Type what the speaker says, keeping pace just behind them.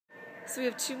So we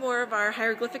have two more of our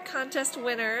hieroglyphic contest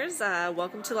winners.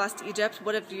 Welcome to Lost Egypt.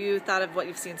 What have you thought of what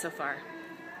you've seen so far?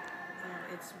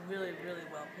 It's really, really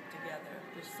well put together.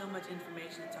 There's so much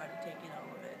information, it's hard to take in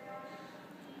all of it.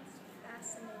 It's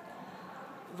fascinating.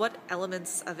 What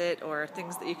elements of it or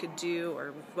things that you could do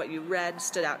or what you read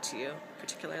stood out to you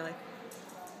particularly?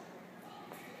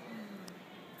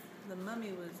 The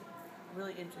mummy was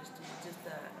really interesting. Just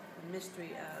the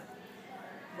mystery of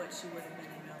what she would have been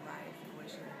in real life and where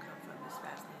she would come from is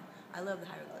fascinating. I love the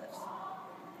hieroglyphs.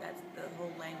 That's the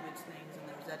whole language things, and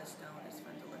the Rosetta Stone is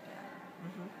fun to look at.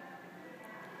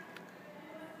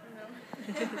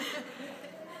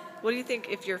 What do you think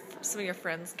if some of your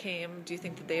friends came, do you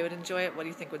think that they would enjoy it? What do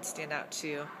you think would stand out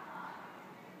to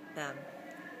them?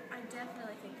 I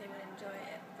definitely think they would enjoy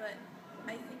it, but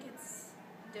I think it's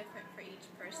different for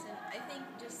each person. I think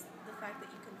just the fact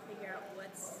that you can figure out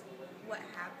what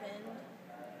happened,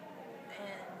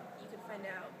 and you can find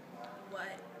out what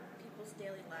people's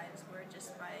daily lives were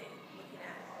just by looking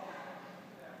at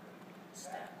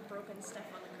broken stuff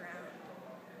on the ground.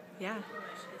 Yeah. Pretty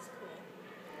much is cool.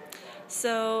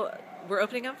 So we're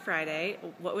opening on Friday.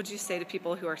 What would you say to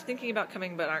people who are thinking about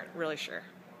coming but aren't really sure?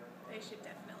 They should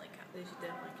definitely come. They should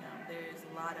definitely come. There's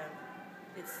a lot of,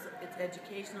 it's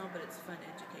educational, but it's fun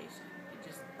education. It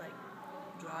just like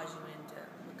draws you in to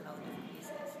look at all the different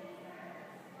pieces.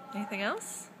 Anything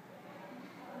else?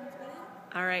 That's about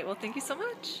it. All right. Well, thank you so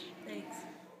much. Thanks.